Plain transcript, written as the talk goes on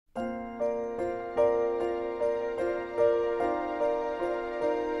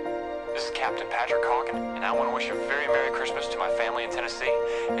This is Captain Patrick Hawken, and I want to wish a very Merry Christmas to my family in Tennessee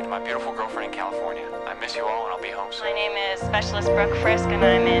and to my beautiful girlfriend in California. I miss you all, and I'll be home soon. My name is Specialist Brooke Frisk, and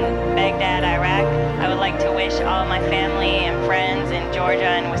I'm in Baghdad, Iraq. I would like to wish all my family and friends in Georgia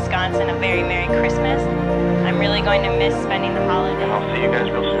and Wisconsin a very Merry Christmas. I'm really going to miss spending the holidays. And I'll see you guys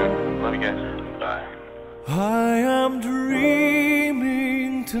real soon. Love you guys. Bye. I am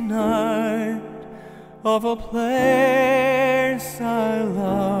dreaming tonight of a place I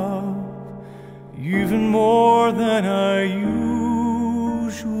love even more than I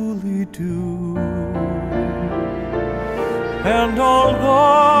usually do. And although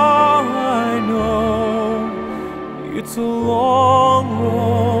I know it's a long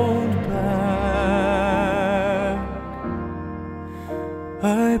road back,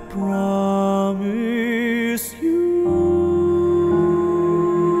 I promise you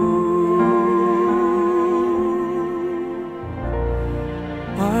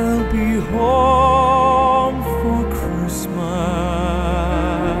I'll be home for Christmas.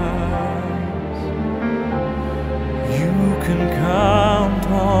 You can count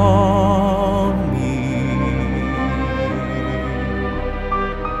on me.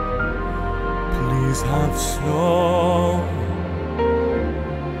 Please have snow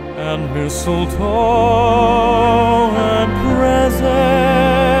and mistletoe and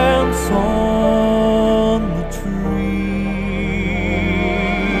presents on the tree.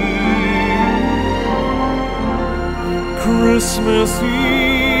 Christmas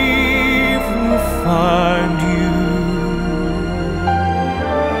Eve will find you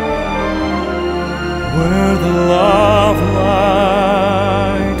where the love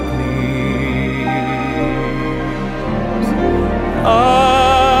light gleams.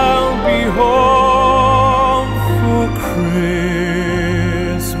 I'll be home for Christmas,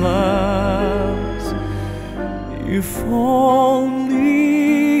 if only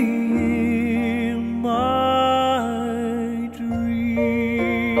in my dreams.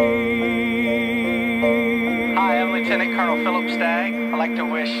 Hi, I'm Lieutenant Colonel Philip Stagg. I'd like to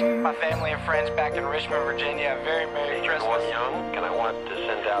wish my family and friends back in Richmond, Virginia a very Merry Christmas. Young, and I want to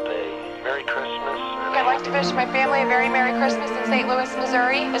send out a Merry Christmas. I'd like to wish my family a very Merry Christmas in St. Louis,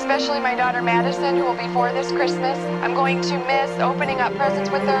 Missouri, especially my daughter Madison, who will be 4 this Christmas. I'm going to miss opening up presents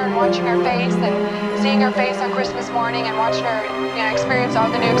with her and watching her face and seeing her face on Christmas morning and watching her, experience all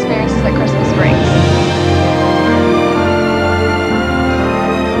the new experiences that Christmas brings.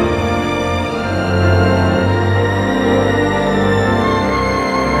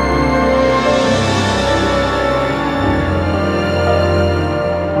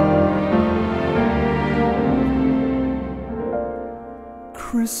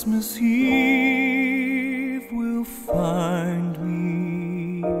 Christmas Eve will find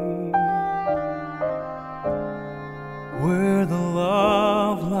me where the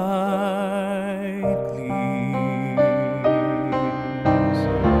love light gleams.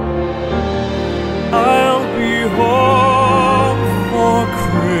 I'll be home for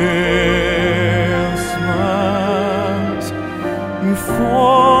Christmas, if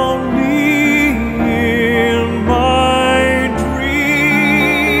only in my dreams.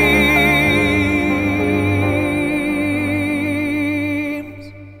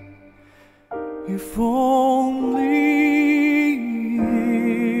 If only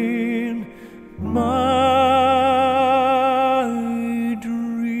in my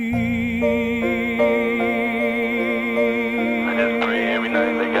dreams. I just pray every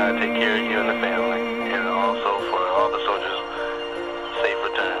night that God take care of you and the family, and also for all the soldiers' safe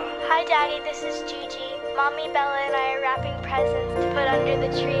return. Hi Daddy, this is Gigi. Mommy, Bella, and I are wrapping presents to put under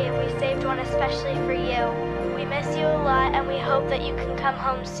the tree, and we saved one especially for you. We miss you a lot, and we hope that you can come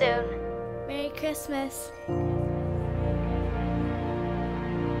home soon. Merry Christmas.